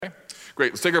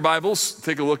Great, let's take our Bibles,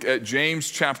 take a look at James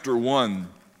chapter 1.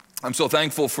 I'm so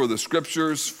thankful for the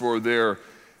scriptures, for their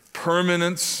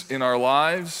permanence in our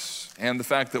lives, and the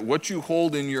fact that what you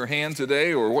hold in your hand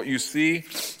today or what you see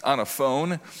on a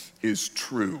phone is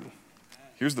true.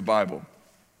 Here's the Bible.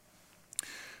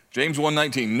 James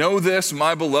 1:19, know this,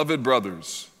 my beloved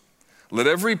brothers. Let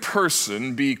every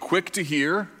person be quick to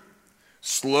hear,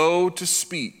 slow to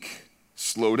speak,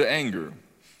 slow to anger.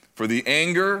 For the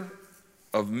anger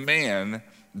of man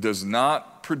does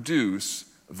not produce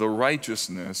the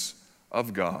righteousness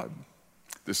of God.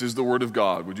 This is the word of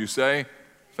God. Would you say,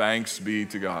 thanks be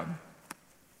to God?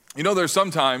 You know, there's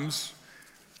sometimes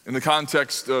in the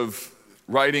context of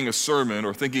writing a sermon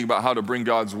or thinking about how to bring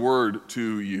God's word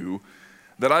to you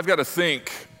that I've got to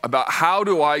think about how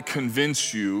do I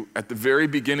convince you at the very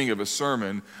beginning of a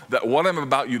sermon that what I'm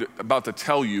about to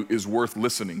tell you is worth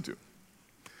listening to.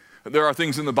 There are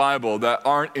things in the Bible that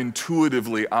aren't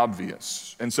intuitively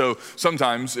obvious. And so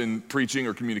sometimes in preaching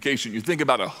or communication, you think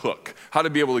about a hook, how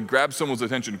to be able to grab someone's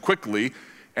attention quickly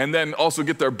and then also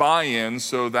get their buy-in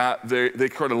so that they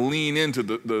kind of lean into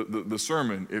the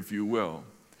sermon, if you will.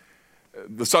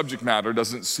 The subject matter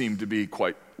doesn't seem to be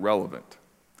quite relevant.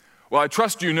 Well, I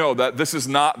trust you know that this is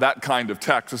not that kind of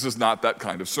text. This is not that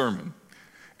kind of sermon.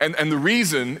 And the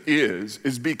reason is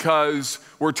because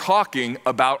we're talking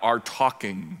about our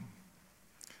talking.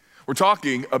 We're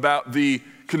talking about the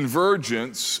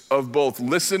convergence of both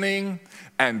listening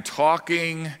and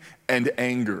talking and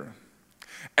anger.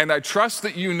 And I trust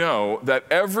that you know that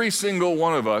every single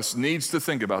one of us needs to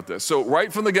think about this. So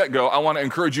right from the get-go, I want to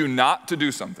encourage you not to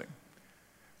do something.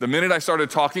 The minute I started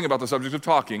talking about the subject of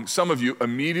talking, some of you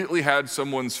immediately had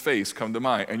someone's face come to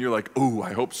mind, and you're like, oh,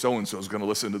 I hope so-and-so is going to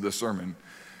listen to this sermon.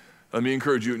 Let me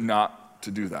encourage you not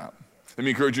to do that. Let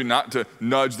me encourage you not to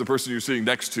nudge the person you're sitting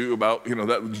next to about, did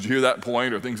you hear that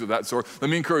point or things of that sort.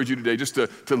 Let me encourage you today just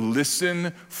to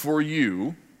listen for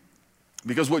you,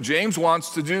 because what James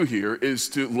wants to do here is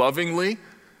to lovingly,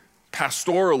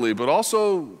 pastorally, but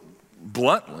also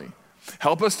bluntly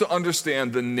help us to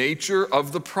understand the nature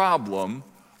of the problem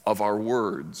of our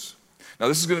words. Now,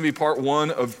 this is going to be part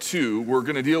 1 of 2. We're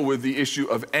going to deal with the issue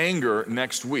of anger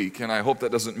next week, and I hope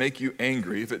that doesn't make you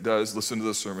angry. If it does, listen to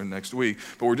the sermon next week.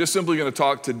 But we're just simply going to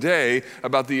talk today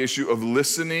about the issue of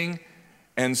listening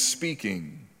and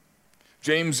speaking.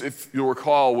 James, if you'll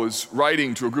recall, was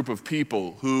writing to a group of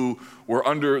people who were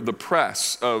under the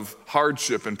press of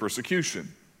hardship and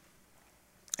persecution.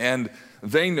 And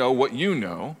they know what you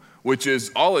know, which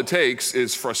is all it takes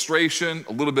is frustration,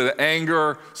 a little bit of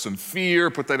anger, some fear,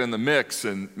 put that in the mix,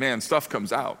 and man, stuff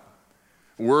comes out.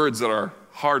 Words that are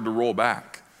hard to roll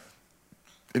back.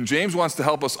 And James wants to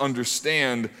help us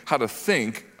understand how to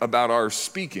think about our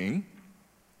speaking.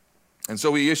 And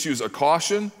so he issues a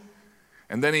caution,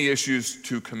 and then he issues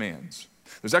 2 commands.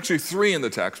 There's actually 3 in the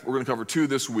text. We're going to cover 2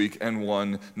 this week and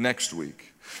 1 next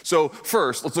week. So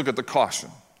first, let's look at the caution.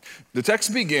 The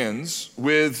text begins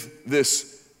with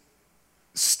this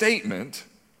statement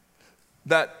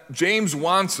that James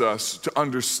wants us to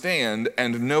understand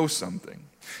and know something.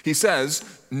 He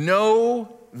says,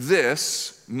 know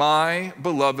this, my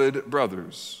beloved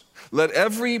brothers. Let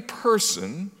every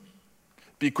person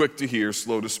be quick to hear,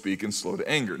 slow to speak, and slow to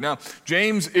anger. Now,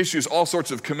 James issues all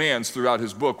sorts of commands throughout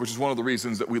his book, which is one of the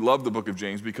reasons that we love the book of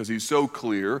James, because he's so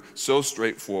clear, so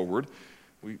straightforward.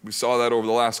 We saw that over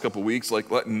the last couple of weeks,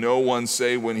 like let no one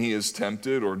say when he is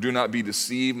tempted, or do not be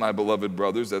deceived, my beloved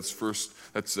brothers. That's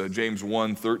James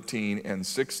 1:13 and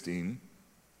 16.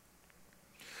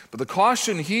 But the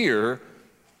caution here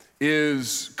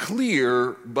is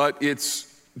clear, but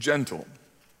it's gentle.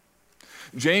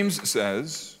 James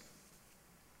says,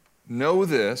 know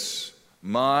this,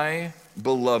 my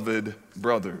beloved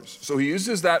brothers. So he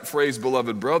uses that phrase,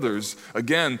 beloved brothers,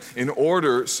 again, in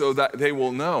order so that they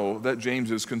will know that James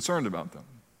is concerned about them.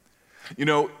 You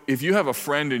know, if you have a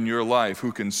friend in your life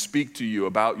who can speak to you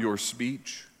about your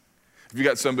speech, if you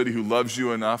got somebody who loves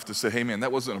you enough to say, hey man,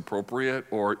 that wasn't appropriate,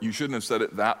 or you shouldn't have said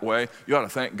it that way, you ought to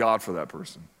thank God for that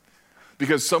person.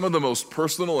 Because some of the most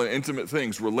personal and intimate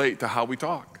things relate to how we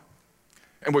talk.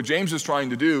 And what James is trying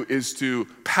to do is to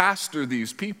pastor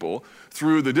these people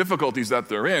through the difficulties that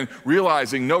they're in,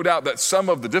 realizing no doubt that some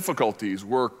of the difficulties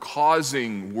were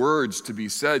causing words to be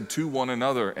said to one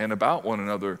another and about one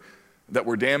another that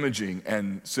were damaging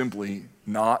and simply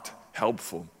not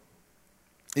helpful.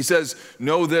 He says,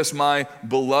 know this, my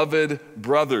beloved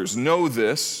brothers. Know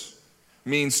this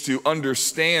means to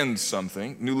understand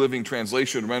something. New Living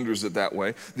Translation renders it that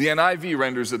way. The NIV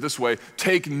renders it this way,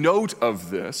 take note of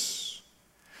this.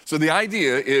 So the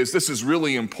idea is this is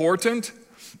really important,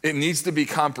 it needs to be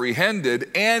comprehended,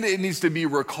 and it needs to be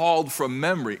recalled from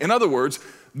memory. In other words,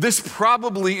 this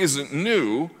probably isn't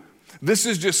new. This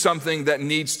is just something that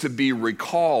needs to be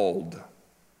recalled.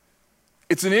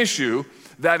 It's an issue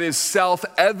that is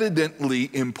self-evidently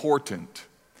important.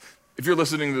 If you're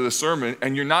listening to this sermon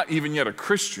and you're not even yet a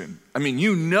Christian,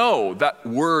 you know that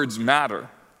words matter.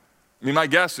 My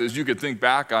guess is you could think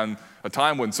back on a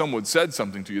time when someone said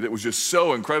something to you that was just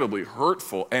so incredibly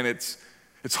hurtful, and it's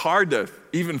hard to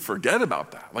even forget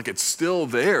about that. Like, it's still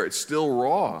there, it's still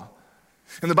raw.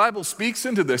 And the Bible speaks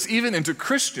into this, even into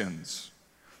Christians.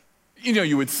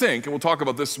 You would think, and we'll talk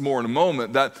about this more in a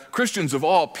moment, that Christians of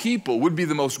all people would be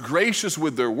the most gracious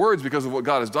with their words because of what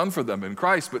God has done for them in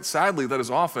Christ, but sadly, that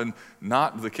is often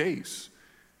not the case.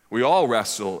 We all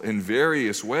wrestle in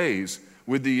various ways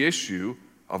with the issue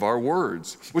of our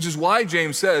words, which is why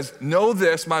James says, "Know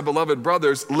this, my beloved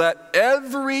brothers, let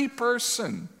every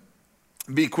person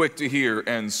be quick to hear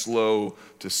and slow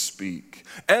to speak."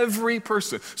 Every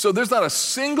person. So there's not a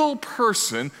single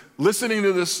person listening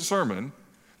to this sermon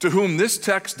to whom this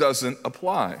text doesn't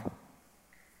apply.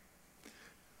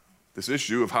 This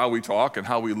issue of how we talk and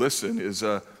how we listen is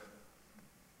a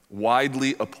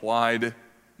widely applied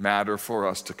matter for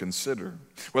us to consider.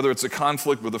 Whether it's a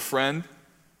conflict with a friend,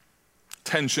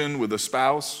 tension with a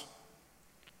spouse,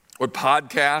 or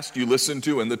podcast you listen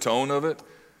to and the tone of it,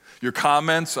 your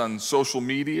comments on social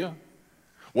media,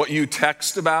 what you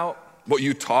text about, what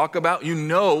you talk about, you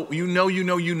know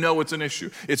it's an issue.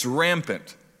 It's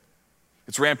rampant.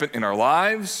 It's rampant in our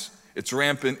lives. It's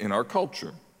rampant in our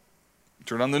culture.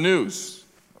 Turn on the news.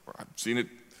 I've seen it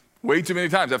way too many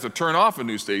times. I have to turn off a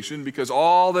news station because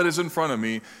all that is in front of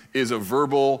me is a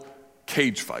verbal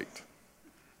cage fight.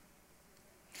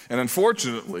 And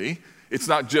unfortunately, it's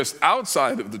not just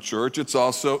outside of the church, it's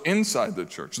also inside the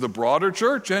church, the broader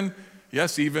church, and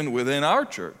yes, even within our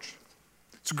church.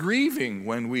 It's grieving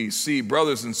when we see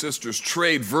brothers and sisters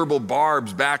trade verbal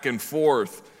barbs back and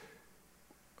forth.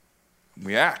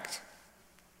 We act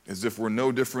as if we're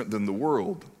no different than the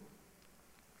world.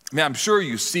 I'm sure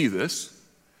you see this.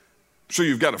 I'm sure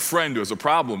you've got a friend who has a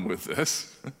problem with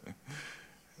this.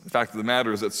 The fact of the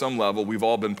matter is, at some level, we've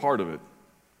all been part of it.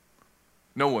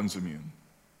 No one's immune.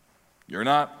 You're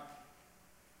not.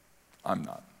 I'm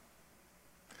not.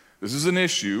 This is an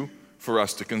issue for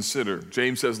us to consider.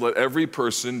 James says, let every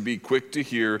person be quick to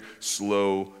hear,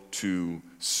 slow to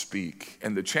speak.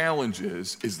 And the challenge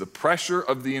is the pressure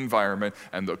of the environment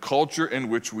and the culture in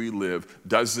which we live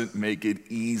doesn't make it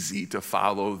easy to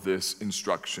follow this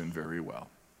instruction very well.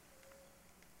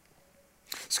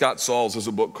 Scott Sauls has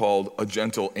a book called A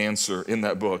Gentle Answer. In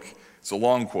that book, it's a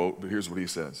long quote, but here's what he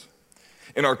says.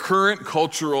 In our current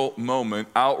cultural moment,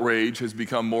 outrage has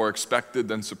become more expected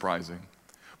than surprising,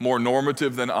 more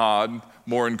normative than odd,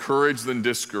 more encouraged than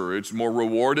discouraged, more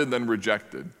rewarded than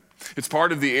rejected. It's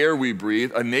part of the air we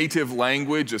breathe, a native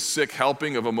language, a sick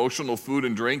helping of emotional food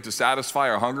and drink to satisfy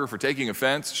our hunger for taking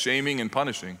offense, shaming, and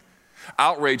punishing.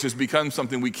 Outrage has become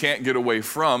something we can't get away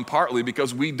from, partly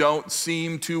because we don't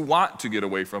seem to want to get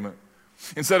away from it.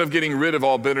 Instead of getting rid of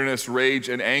all bitterness, rage,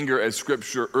 and anger, as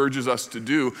Scripture urges us to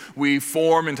do, we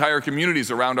form entire communities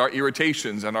around our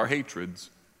irritations and our hatreds.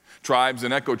 Tribes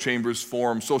and echo chambers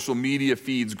form, social media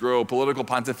feeds grow, political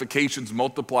pontifications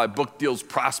multiply, book deals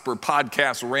prosper,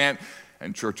 podcasts rant,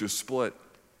 and churches split.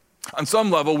 On some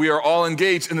level, we are all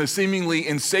engaged in the seemingly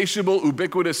insatiable,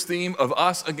 ubiquitous theme of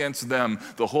us against them.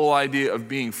 The whole idea of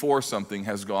being for something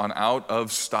has gone out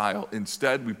of style.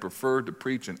 Instead, we prefer to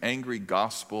preach an angry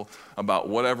gospel about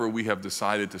whatever we have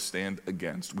decided to stand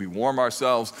against. We warm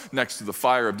ourselves next to the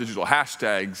fire of digital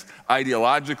hashtags,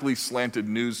 ideologically slanted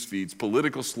news feeds,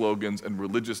 political slogans, and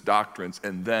religious doctrines,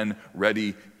 and then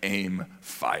ready, aim,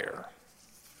 fire.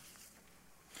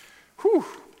 Whew.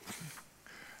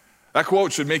 That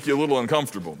quote should make you a little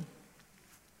uncomfortable.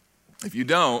 If you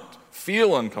don't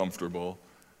feel uncomfortable,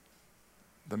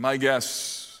 then my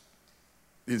guess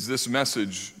is this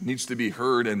message needs to be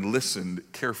heard and listened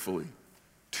carefully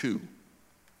to.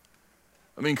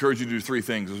 Let me encourage you to do three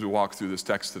things as we walk through this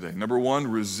text today. Number one,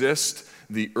 resist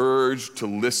the urge to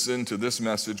listen to this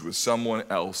message with someone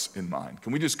else in mind.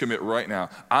 Can we just commit right now?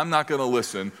 I'm not going to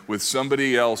listen with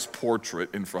somebody else's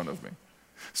portrait in front of me.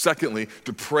 Secondly,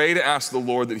 to pray to ask the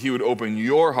Lord that he would open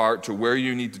your heart to where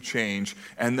you need to change.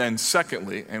 And then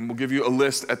secondly, and we'll give you a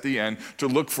list at the end, to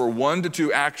look for 1 to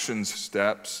 2 action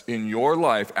steps in your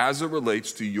life as it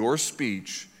relates to your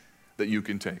speech that you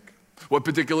can take. What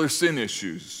particular sin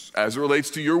issues, as it relates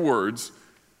to your words,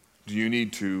 do you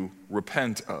need to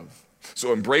repent of?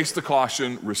 So embrace the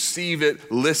caution, receive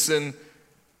it, listen,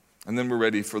 and then we're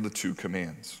ready for the 2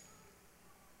 commands.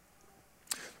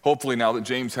 Hopefully now that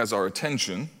James has our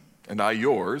attention, and I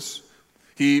yours,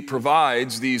 he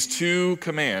provides these two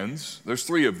commands. There's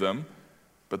three of them,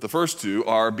 but the first two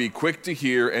are be quick to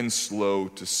hear and slow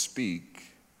to speak.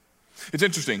 It's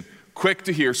interesting, quick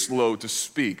to hear, slow to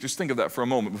speak. Just think of that for a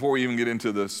moment before we even get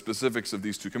into the specifics of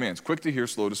these two commands. Quick to hear,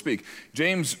 slow to speak.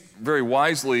 James very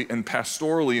wisely and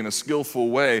pastorally in a skillful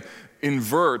way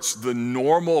inverts the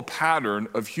normal pattern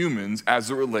of humans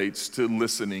as it relates to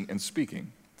listening and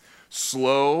speaking.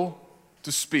 Slow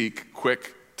to speak,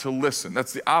 quick to listen.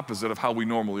 That's the opposite of how we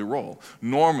normally roll.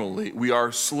 Normally, we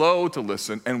are slow to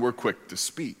listen and we're quick to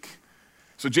speak.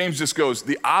 So James just goes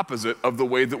the opposite of the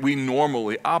way that we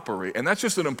normally operate. And that's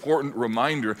just an important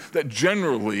reminder that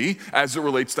generally, as it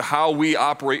relates to how we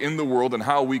operate in the world and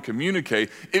how we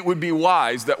communicate, it would be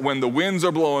wise that when the winds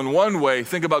are blowing one way,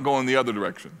 think about going the other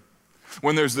direction.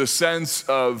 When there's this sense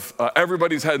of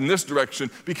everybody's heading this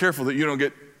direction, be careful that you don't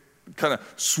get kind of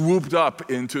swooped up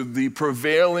into the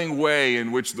prevailing way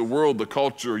in which the world, the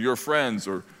culture, your friends,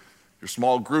 or your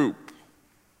small group,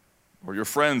 or your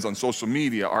friends on social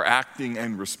media are acting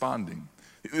and responding.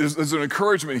 There's an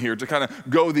encouragement here to kind of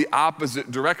go the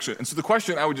opposite direction. And so the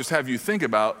question I would just have you think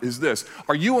about is this: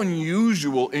 are you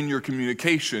unusual in your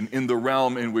communication in the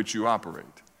realm in which you operate?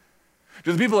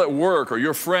 Do the people at work or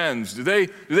your friends, do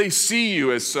they see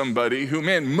you as somebody who,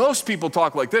 man, most people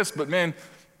talk like this, but man,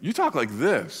 you talk like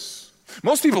this.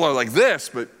 Most people are like this,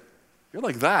 but you're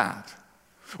like that.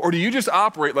 Or do you just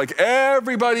operate like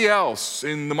everybody else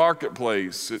in the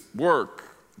marketplace, at work,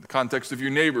 in the context of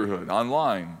your neighborhood,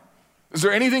 online? Is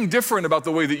there anything different about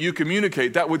the way that you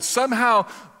communicate that would somehow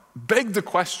beg the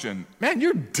question, man,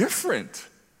 you're different?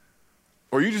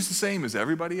 Or are you just the same as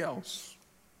everybody else?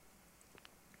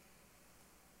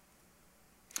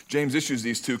 James issues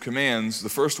these two commands. The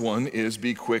first one is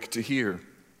be quick to hear.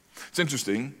 It's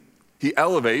interesting. He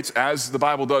elevates, as the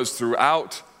Bible does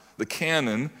throughout the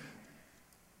canon,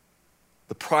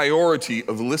 the priority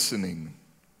of listening.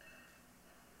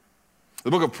 The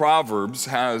book of Proverbs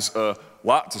has a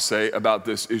lot to say about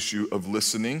this issue of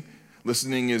listening.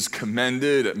 Listening is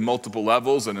commended at multiple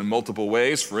levels and in multiple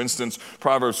ways. For instance,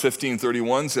 Proverbs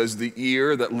 15:31 says, "The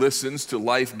ear that listens to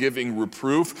life-giving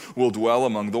reproof will dwell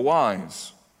among the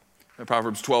wise." And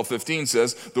Proverbs 12:15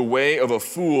 says, "The way of a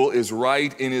fool is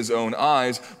right in his own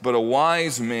eyes, but a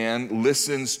wise man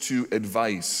listens to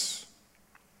advice."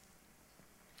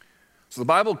 So the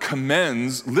Bible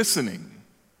commends listening.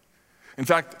 In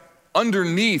fact,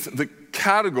 underneath the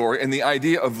category and the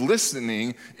idea of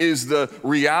listening is the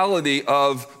reality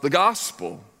of the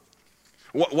gospel.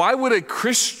 Why would a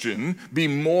Christian be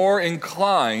more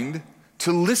inclined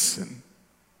to listen?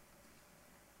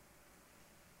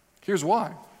 Here's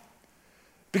why.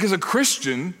 Because a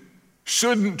Christian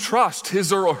shouldn't trust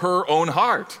his or her own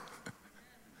heart.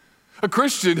 A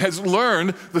Christian has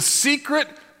learned the secret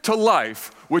to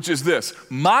life, which is this: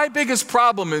 my biggest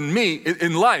problem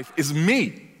in life is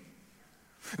me.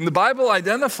 And the Bible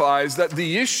identifies that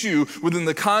the issue within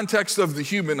the context of the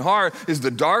human heart is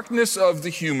the darkness of the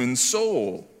human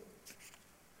soul.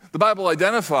 The Bible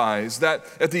identifies that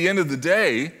at the end of the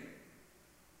day,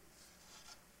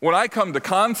 when I come to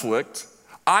conflict,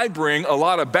 I bring a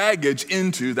lot of baggage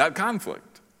into that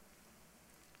conflict.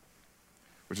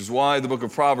 Which is why the book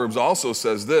of Proverbs also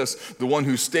says this: the one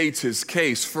who states his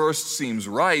case first seems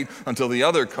right until the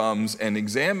other comes and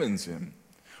examines him.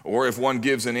 Or if one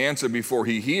gives an answer before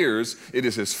he hears, it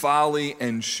is his folly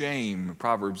and shame.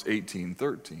 Proverbs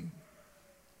 18:13.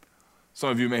 Some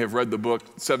of you may have read the book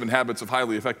 7 Habits of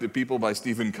Highly Effective People by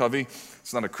Stephen Covey.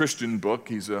 It's not a Christian book,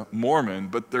 he's a Mormon,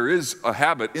 but there is a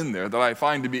habit in there that I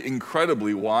find to be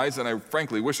incredibly wise, and I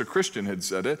frankly wish a Christian had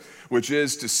said it, which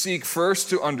is to seek first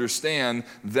to understand,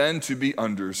 then to be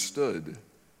understood.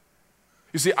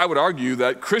 You see, I would argue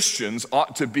that Christians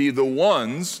ought to be the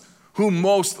ones who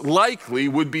most likely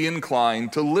would be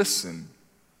inclined to listen.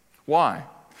 Why?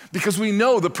 Because we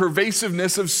know the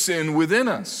pervasiveness of sin within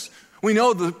us. We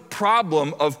know the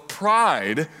problem of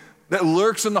pride that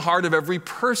lurks in the heart of every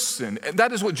person. And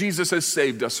that is what Jesus has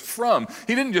saved us from.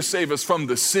 He didn't just save us from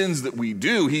the sins that we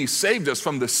do, he saved us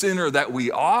from the sinner that we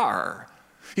are.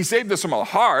 He saved us from a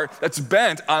heart that's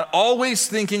bent on always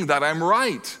thinking that I'm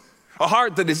right. A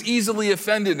heart that is easily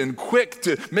offended and quick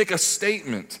to make a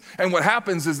statement. And what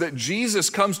happens is that Jesus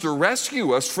comes to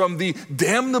rescue us from the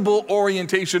damnable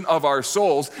orientation of our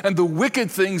souls and the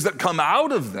wicked things that come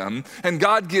out of them. And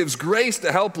God gives grace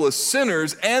to helpless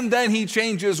sinners, and then he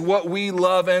changes what we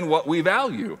love and what we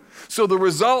value. So the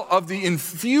result of the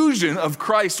infusion of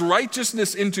Christ's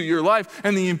righteousness into your life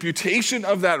and the imputation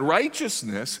of that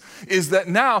righteousness is that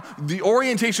now the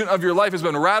orientation of your life has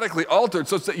been radically altered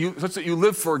such that you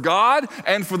live for God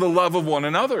and for the love of one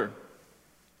another.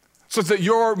 Such that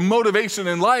your motivation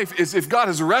in life is, if God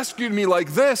has rescued me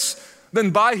like this,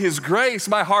 then by his grace,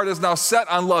 my heart is now set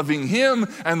on loving him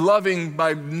and loving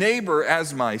my neighbor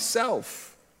as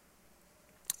myself.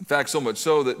 In fact, so much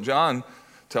so that John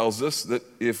tells us that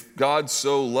if God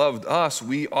so loved us,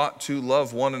 we ought to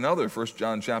love one another, 1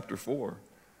 John chapter 4.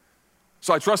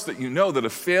 So I trust that you know that a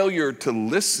failure to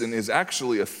listen is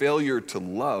actually a failure to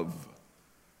love.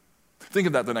 Think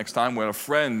of that the next time when a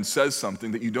friend says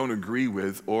something that you don't agree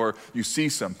with, or you see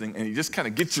something and you just kind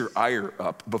of get your ire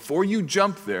up. Before you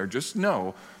jump there, just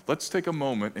know, let's take a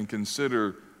moment and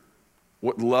consider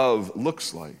what love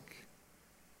looks like.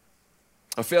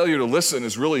 A failure to listen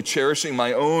is really cherishing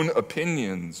my own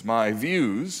opinions, my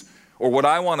views, or what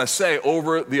I want to say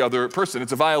over the other person.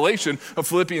 It's a violation of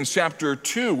Philippians chapter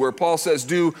 2, where Paul says,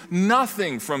 do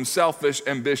nothing from selfish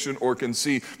ambition or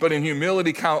conceit, but in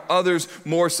humility count others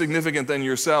more significant than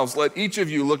yourselves. Let each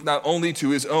of you look not only to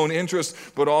his own interest,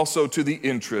 but also to the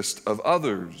interest of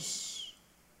others.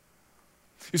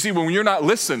 You see, when you're not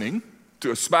listening to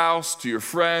a spouse, to your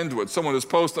friend, what someone has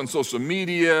posted on social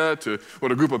media, to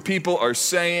what a group of people are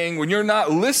saying, when you're not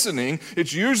listening,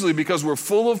 it's usually because we're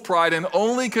full of pride and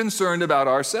only concerned about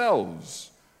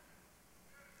ourselves.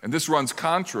 And this runs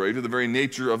contrary to the very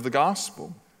nature of the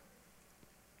gospel.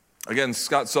 Again,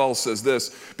 Scott Sauls says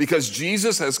this, because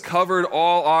Jesus has covered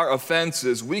all our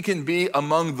offenses, we can be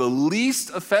among the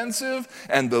least offensive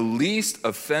and the least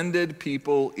offended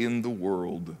people in the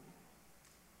world.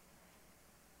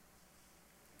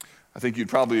 I think you'd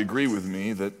probably agree with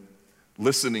me that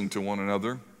listening to one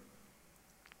another,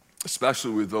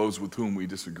 especially with those with whom we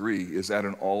disagree, is at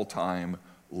an all-time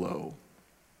low.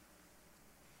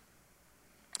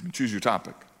 Choose your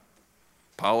topic.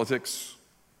 Politics,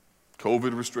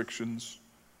 COVID restrictions,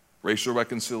 racial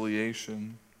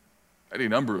reconciliation, any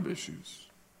number of issues.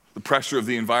 The pressure of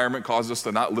the environment causes us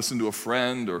to not listen to a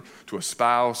friend or to a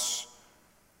spouse.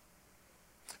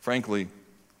 Frankly,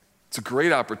 it's a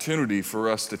great opportunity for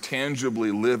us to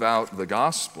tangibly live out the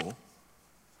gospel.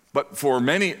 But for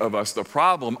many of us, the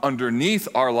problem underneath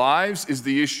our lives is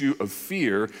the issue of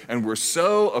fear, and we're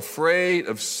so afraid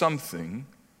of something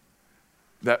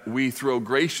that we throw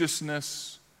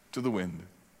graciousness to the wind.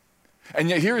 And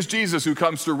yet here is Jesus who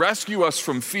comes to rescue us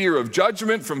from fear of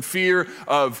judgment, from fear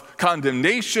of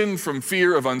condemnation, from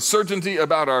fear of uncertainty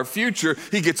about our future.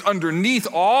 He gets underneath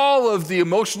all of the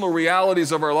emotional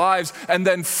realities of our lives and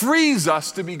then frees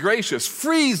us to be gracious,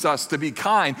 frees us to be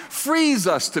kind, frees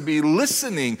us to be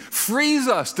listening, frees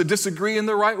us to disagree in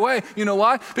the right way. You know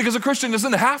why? Because a Christian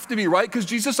doesn't have to be right because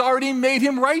Jesus already made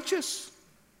him righteous.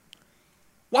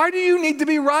 Why do you need to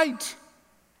be right?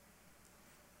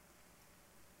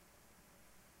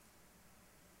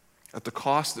 At the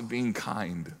cost of being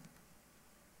kind.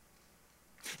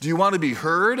 Do you want to be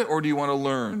heard or do you want to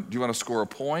learn? Do you want to score a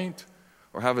point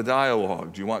or have a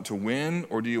dialogue? Do you want to win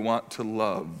or do you want to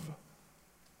love?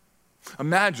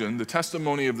 Imagine the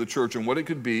testimony of the church and what it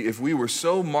could be if we were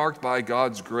so marked by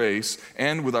God's grace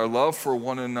and with our love for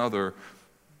one another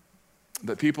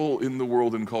that people in the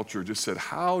world and culture just said,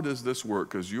 how does this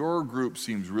work? Because your group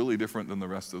seems really different than the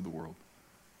rest of the world.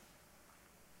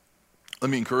 Let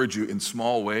me encourage you in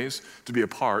small ways to be a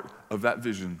part of that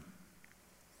vision.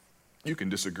 You can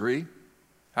disagree,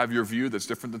 have your view that's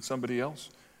different than somebody else.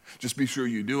 Just be sure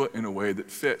you do it in a way that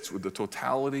fits with the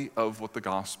totality of what the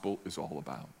gospel is all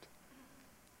about.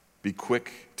 Be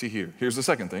quick to hear. Here's the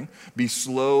second thing. Be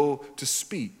slow to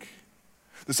speak.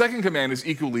 The second command is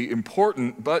equally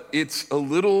important, but it's a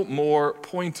little more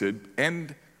pointed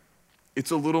and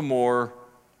it's a little more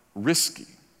risky.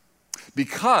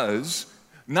 Because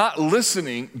not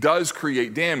listening does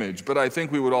create damage, but I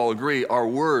think we would all agree our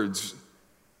words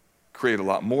create a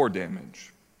lot more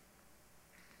damage.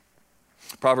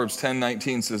 Proverbs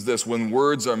 10:19 says this, when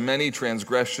words are many,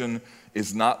 transgression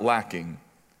is not lacking.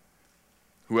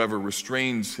 Whoever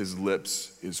restrains his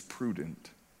lips is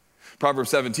prudent.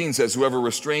 Proverbs 17 says, whoever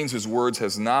restrains his words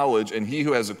has knowledge, and he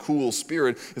who has a cool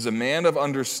spirit is a man of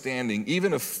understanding.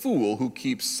 Even a fool who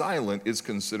keeps silent is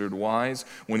considered wise.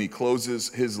 When he closes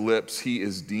his lips, he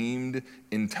is deemed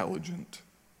intelligent.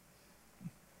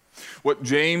 What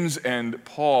James and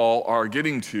Paul are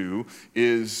getting to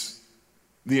is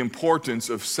the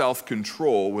importance of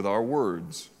self-control with our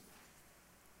words.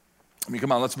 I mean,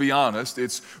 come on, let's be honest.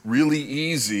 It's really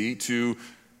easy to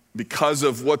because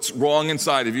of what's wrong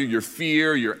inside of you, your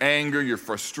fear, your anger, your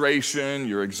frustration,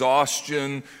 your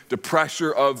exhaustion, the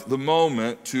pressure of the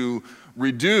moment, to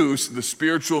reduce the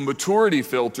spiritual maturity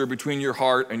filter between your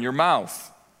heart and your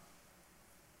mouth.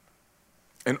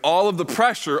 And all of the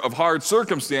pressure of hard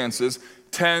circumstances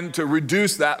tend to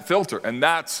reduce that filter. And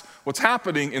that's what's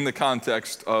happening in the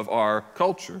context of our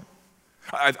culture.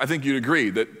 I think you'd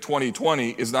agree that 2020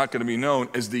 is not going to be known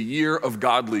as the year of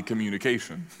godly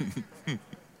communication.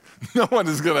 No one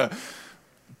is going to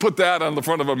put that on the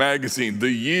front of a magazine.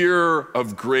 The year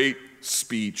of great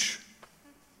speech.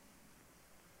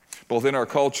 Both in our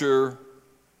culture,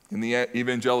 in the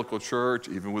evangelical church,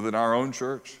 even within our own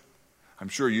church. I'm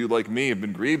sure you, like me, have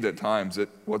been grieved at times at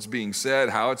what's being said,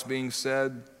 how it's being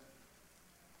said.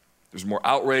 There's more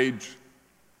outrage.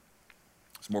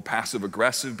 There's more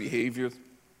passive-aggressive behavior.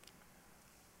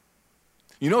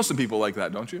 You know some people like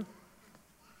that, don't you?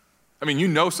 I mean, you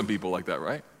know some people like that,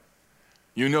 right?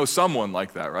 You know someone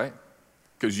like that, right?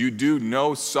 Because you do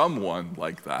know someone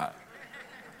like that,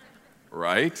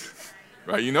 right?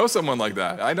 Right? You know someone like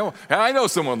that. I know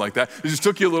someone like that. It just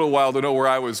took you a little while to know where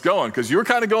I was going because you were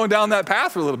kind of going down that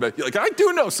path for a little bit. You're like, I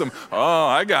do know some. Oh,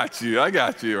 I got you,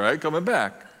 right? Coming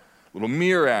back. A little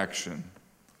mirror action.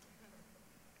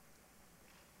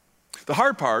 The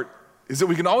hard part is that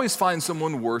we can always find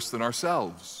someone worse than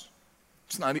ourselves.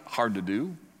 It's not hard to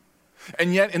do.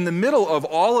 And yet, in the middle of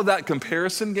all of that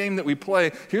comparison game that we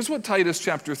play, here's what Titus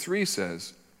chapter 3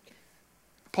 says.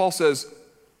 Paul says,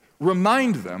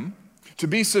 remind them to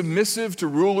be submissive to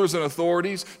rulers and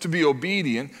authorities, to be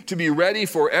obedient, to be ready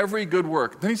for every good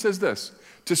work. Then he says this,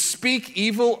 to speak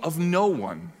evil of no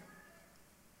one,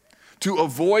 to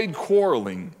avoid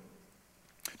quarreling,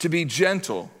 to be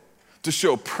gentle, to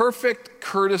show perfect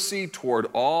courtesy toward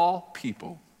all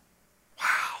people.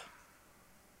 Wow. I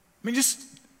mean, just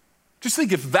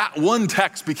think if that one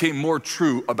text became more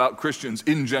true about Christians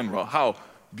in general, how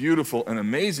beautiful and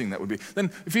amazing that would be. Then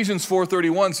Ephesians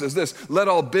 4:31 says this, let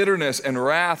all bitterness and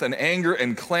wrath and anger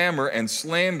and clamor and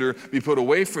slander be put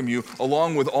away from you,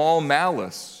 along with all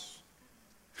malice.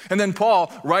 And then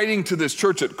Paul, writing to this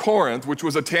church at Corinth, which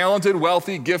was a talented,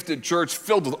 wealthy, gifted church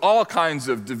filled with all kinds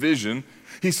of division,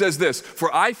 he says this,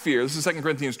 for I fear, this is 2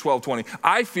 Corinthians 12:20,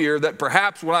 I fear that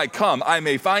perhaps when I come, I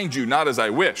may find you not as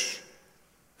I wish.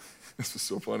 This is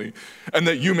so funny. And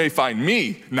that you may find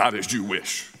me not as you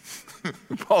wish.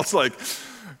 Paul's like,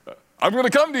 I'm going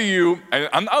to come to you, and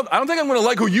I don't think I'm going to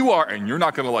like who you are, and you're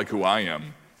not going to like who I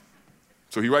am.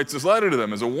 So he writes this letter to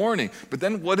them as a warning. But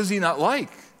then what does he not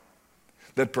like?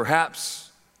 That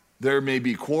perhaps there may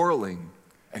be quarreling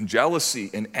and jealousy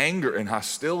and anger and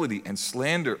hostility and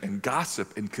slander and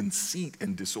gossip and conceit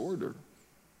and disorder.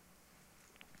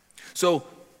 So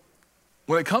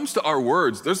when it comes to our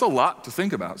words, there's a lot to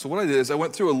think about. So what I did is I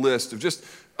went through a list of just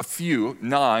a few,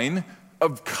 9,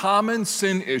 of common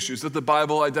sin issues that the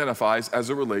Bible identifies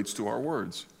as it relates to our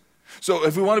words. So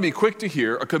if we want to be quick to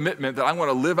hear, a commitment that I want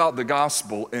to live out the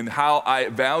gospel in how I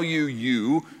value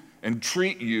you and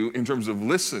treat you in terms of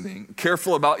listening,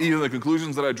 careful about even the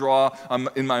conclusions that I draw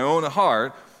in my own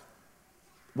heart,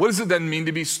 what does it then mean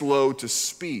to be slow to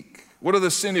speak? What are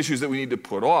the sin issues that we need to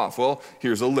put off? Well,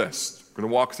 here's a list. We're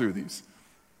going to walk through these.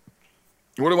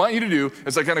 What I want you to do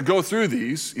as I kind of go through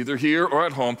these, either here or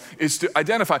at home, is to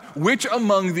identify which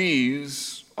among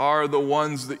these are the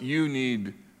ones that you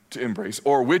need to embrace,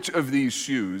 or which of these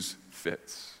shoes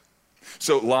fits.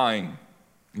 So lying,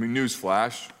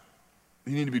 newsflash,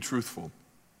 you need to be truthful.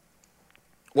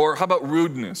 Or how about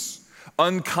rudeness,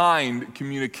 unkind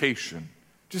communication,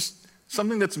 just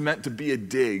something that's meant to be a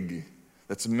dig,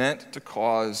 that's meant to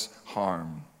cause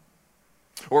harm.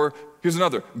 Or here's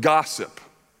another, gossip.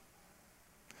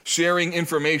 Sharing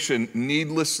information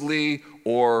needlessly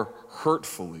or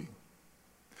hurtfully.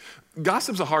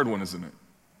 Gossip's a hard one, isn't it?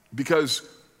 Because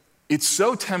it's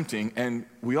so tempting, and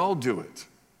we all do it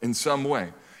in some way.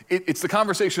 It's the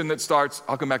conversation that starts,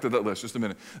 I'll come back to that list just a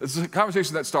minute. It's the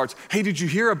conversation that starts, hey, did you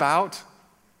hear about?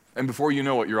 And before you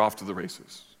know it, you're off to the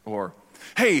races. Or,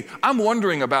 hey, I'm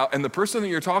wondering about, and the person that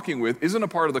you're talking with isn't a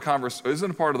part of the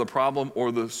isn't a part of the problem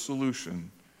or the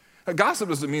solution. Now, gossip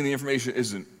doesn't mean the information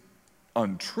isn't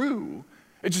untrue.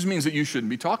 It just means that you shouldn't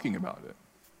be talking about it.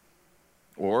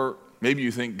 Or maybe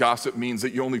you think gossip means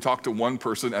that you only talk to one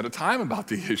person at a time about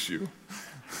the issue.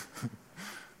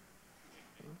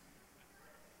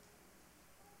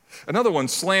 Another one,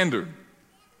 slander.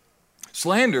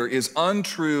 Slander is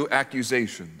untrue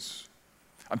accusations.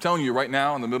 I'm telling you right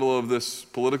now, in the middle of this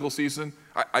political season,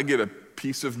 I get a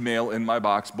piece of mail in my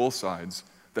box, both sides,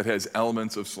 that has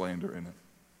elements of slander in it.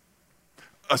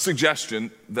 a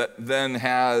suggestion that then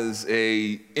has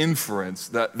a inference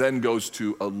that then goes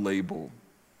to a label.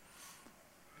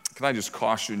 Can I just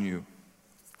caution you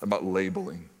about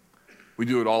labeling? We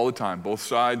do it all the time, both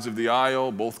sides of the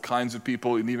aisle, both kinds of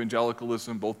people in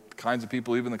evangelicalism, both kinds of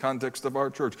people even in the context of our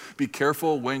church. Be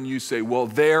careful when you say, well,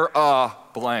 they're a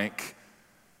blank.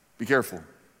 Be careful.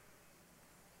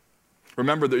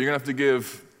 Remember that you're going to have to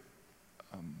give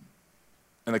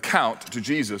an account to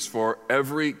Jesus for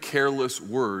every careless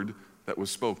word that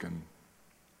was spoken.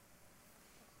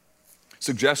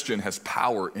 Suggestion has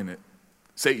power in it.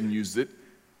 Satan used it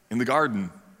in the garden.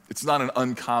 It's not an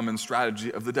uncommon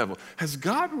strategy of the devil. Has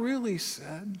God really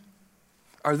said?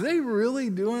 Are they really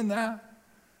doing that?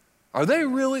 Are they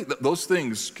really? Those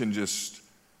things can just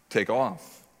take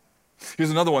off. Here's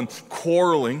another one,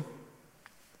 quarreling.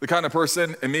 The kind of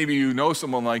person, and maybe you know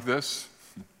someone like this,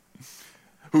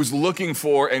 who's looking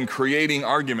for and creating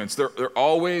arguments. They're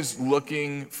always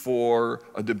looking for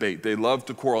a debate. They love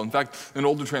to quarrel. In fact, an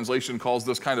older translation calls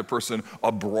this kind of person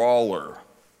a brawler.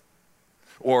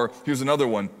 Or here's another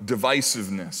one,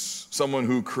 divisiveness, someone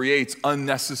who creates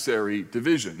unnecessary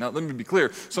division. Now, let me be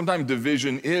clear. Sometimes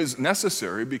division is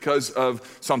necessary because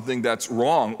of something that's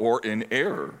wrong or in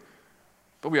error.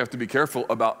 But we have to be careful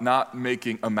about not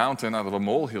making a mountain out of a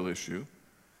molehill issue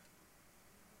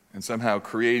and somehow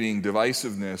creating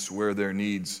divisiveness where there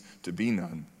needs to be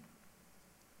none.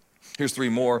 Here's three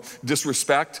more.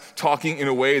 Disrespect, talking in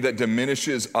a way that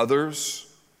diminishes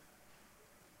others.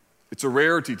 It's a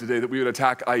rarity today that we would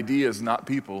attack ideas, not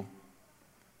people.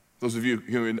 Those of you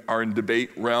who are in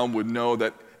debate realm would know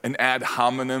that an ad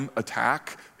hominem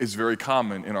attack is very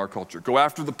common in our culture. Go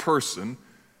after the person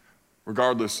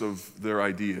regardless of their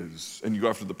ideas, and you go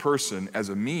after the person as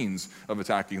a means of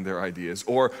attacking their ideas.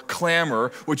 Or clamor,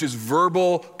 which is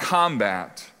verbal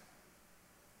combat.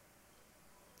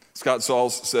 Scott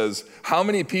Sauls says, how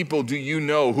many people do you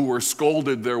know who were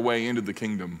scolded their way into the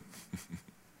kingdom?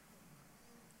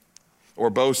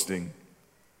 Or boasting,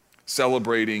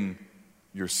 celebrating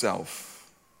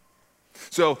yourself.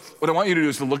 So what I want you to do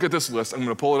is to look at this list. I'm going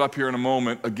to pull it up here in a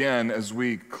moment again as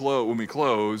when we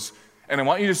close. And I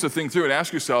want you just to think through and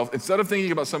ask yourself, instead of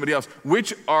thinking about somebody else,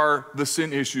 which are the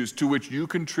sin issues to which you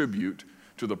contribute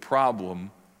to the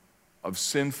problem of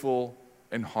sinful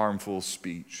and harmful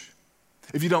speech?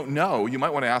 If you don't know, you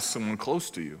might want to ask someone close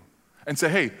to you and say,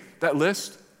 hey, that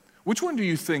list, which one do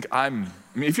you think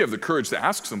if you have the courage to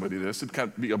ask somebody this, it'd kind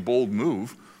of be a bold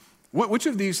move. Which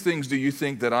of these things do you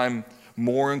think that I'm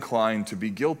more inclined to be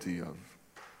guilty of?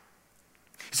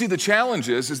 See, the challenge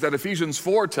is that Ephesians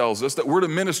 4 tells us that we're to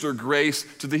minister grace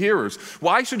to the hearers.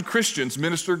 Why should Christians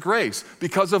minister grace?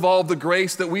 Because of all the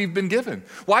grace that we've been given.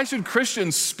 Why should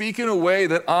Christians speak in a way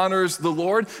that honors the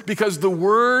Lord? Because the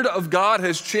Word of God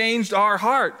has changed our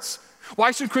hearts.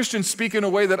 Why should Christians speak in a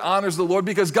way that honors the Lord?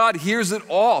 Because God hears it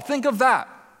all. Think of that.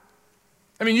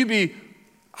 I mean,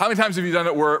 how many times have you done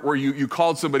it where you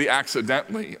called somebody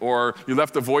accidentally, or you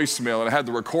left a voicemail and it had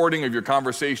the recording of your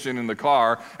conversation in the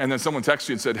car, and then someone texted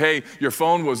you and said, hey, your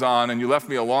phone was on and you left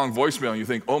me a long voicemail, and you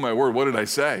think, oh my word, what did I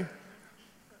say?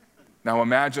 Now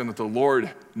imagine that the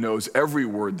Lord knows every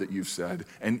word that you've said,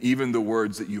 and even the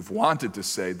words that you've wanted to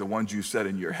say, the ones you said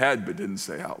in your head but didn't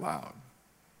say out loud.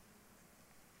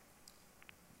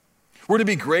 We're to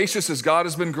be gracious as God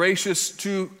has been gracious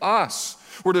to us.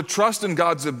 We're to trust in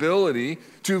God's ability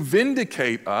to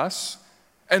vindicate us,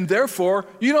 and therefore,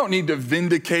 you don't need to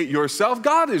vindicate yourself.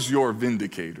 God is your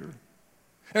vindicator.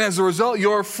 And as a result,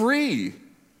 you're free.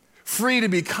 Free to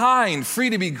be kind, free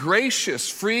to be gracious,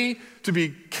 free to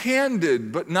be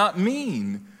candid but not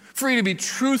mean, free to be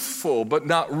truthful but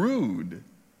not rude,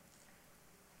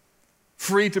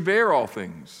 free to bear all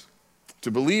things,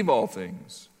 to believe all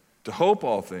things, to hope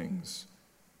all things,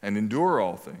 and endure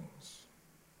all things.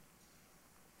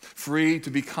 Free to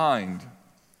be kind,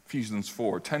 Ephesians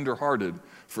 4, tender-hearted,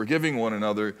 forgiving one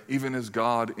another, even as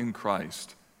God in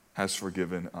Christ has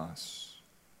forgiven us.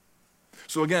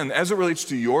 So again, as it relates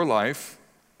to your life,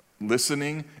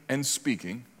 listening and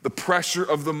speaking, the pressure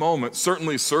of the moment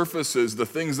certainly surfaces the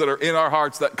things that are in our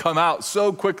hearts that come out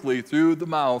so quickly through the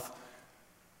mouth.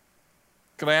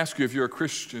 Can I ask you, if you're a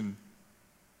Christian,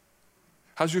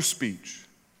 how's your speech?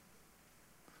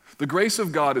 The grace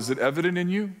of God, is it evident in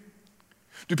you?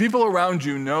 Do people around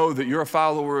you know that you're a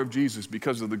follower of Jesus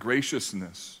because of the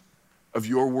graciousness of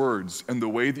your words and the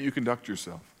way that you conduct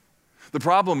yourself? The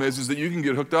problem is that you can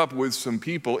get hooked up with some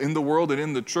people in the world and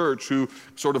in the church who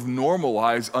sort of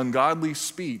normalize ungodly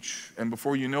speech, and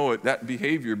before you know it, that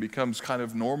behavior becomes kind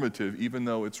of normative, even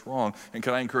though it's wrong. And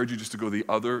can I encourage you just to go the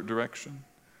other direction?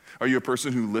 Are you a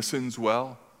person who listens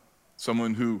well?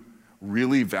 Someone who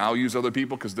really values other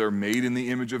people because they're made in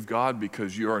the image of God,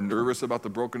 because you are nervous about the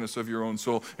brokenness of your own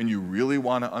soul, and you really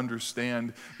want to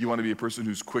understand. You want to be a person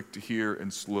who's quick to hear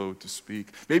and slow to speak.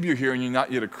 Maybe you're here and you're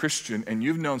not yet a Christian, and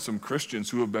you've known some Christians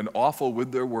who have been awful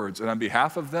with their words, and on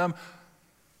behalf of them,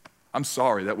 I'm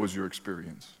sorry that was your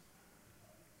experience.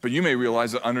 But you may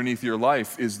realize that underneath your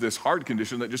life is this heart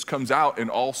condition that just comes out in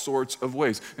all sorts of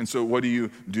ways. And so what do you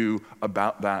do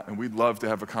about that? And we'd love to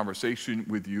have a conversation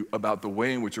with you about the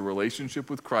way in which a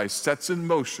relationship with Christ sets in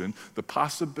motion the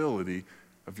possibility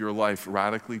of your life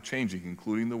radically changing,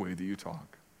 including the way that you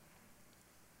talk.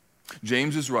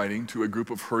 James is writing to a group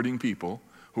of hurting people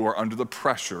who are under the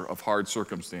pressure of hard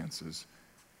circumstances.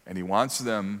 And he wants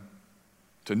them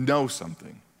to know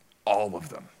something, all of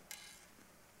them.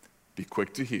 Be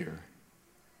quick to hear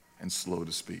and slow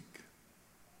to speak.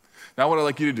 Now, what I'd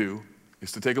like you to do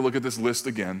is to take a look at this list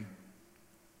again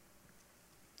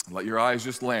and let your eyes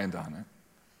just land on it.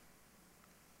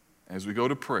 As we go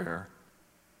to prayer,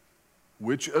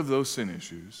 which of those sin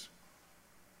issues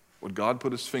would God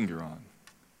put his finger on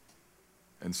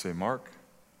and say, Mark,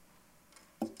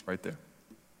 right there?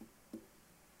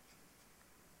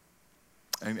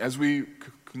 And as we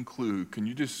conclude, can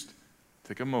you just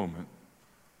take a moment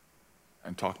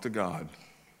and talk to God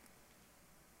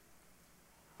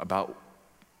about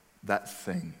that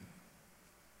thing?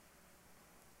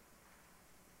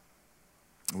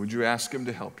 Would you ask him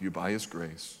to help you by his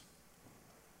grace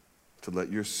to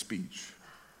let your speech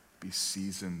be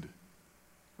seasoned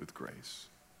with grace?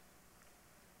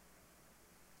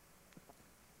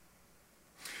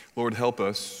 Lord, help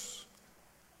us.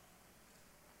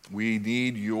 We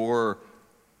need your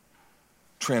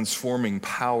transforming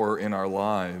power in our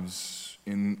lives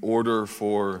in order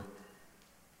for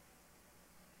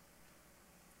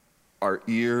our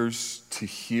ears to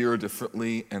hear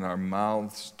differently and our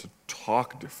mouths to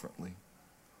talk differently.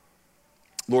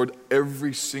 Lord,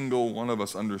 every single one of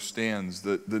us understands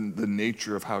the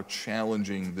nature of how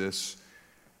challenging this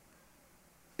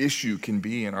issue can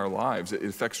be in our lives. It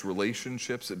affects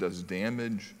relationships, it does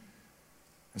damage.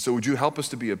 And so would you help us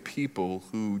to be a people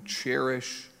who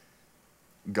cherish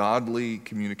godly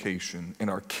communication and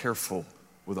are careful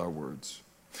with our words.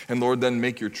 And Lord, then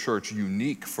make your church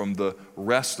unique from the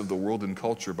rest of the world and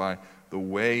culture by the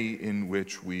way in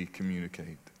which we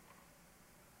communicate.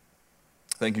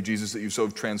 Thank you, Jesus, that you've so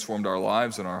transformed our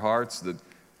lives and our hearts that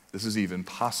this is even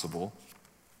possible.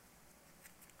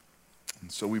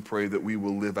 And so we pray that we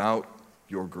will live out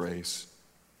your grace,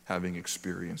 having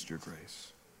experienced your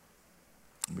grace.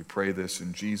 And we pray this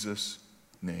in Jesus'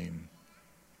 name.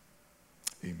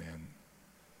 Amen.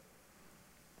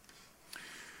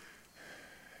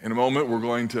 In a moment, we're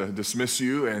going to dismiss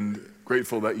you, and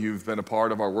grateful that you've been a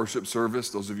part of our worship service.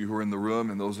 Those of you who are in the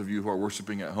room and those of you who are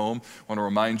worshiping at home, I want to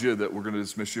remind you that we're going to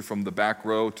dismiss you from the back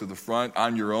row to the front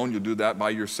on your own. You'll do that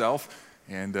by yourself.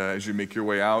 And as you make your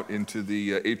way out into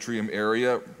the atrium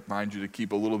area, remind you to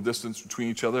keep a little distance between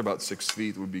each other, about 6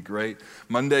 feet would be great.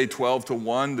 Monday, 12 to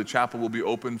 1, the chapel will be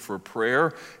open for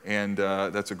prayer, and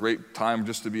that's a great time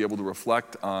just to be able to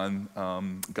reflect on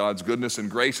God's goodness and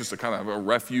grace, just a kind of a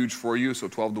refuge for you, so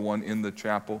 12 to 1 in the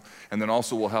chapel. And then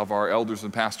also we'll have our elders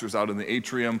and pastors out in the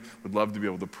atrium. We'd love to be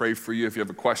able to pray for you. If you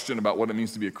have a question about what it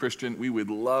means to be a Christian, we would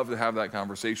love to have that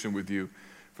conversation with you.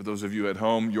 For those of you at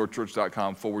home,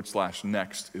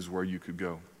 yourchurch.com/next is where you could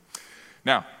go.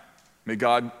 Now, may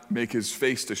God make his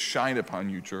face to shine upon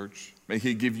you, church. May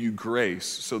he give you grace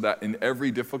so that in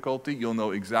every difficulty, you'll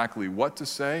know exactly what to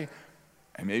say,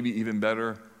 and maybe even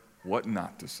better, what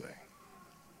not to say.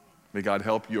 May God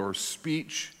help your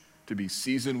speech to be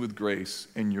seasoned with grace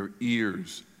and your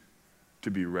ears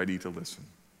to be ready to listen.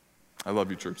 I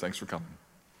love you, church. Thanks for coming.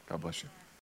 God bless you.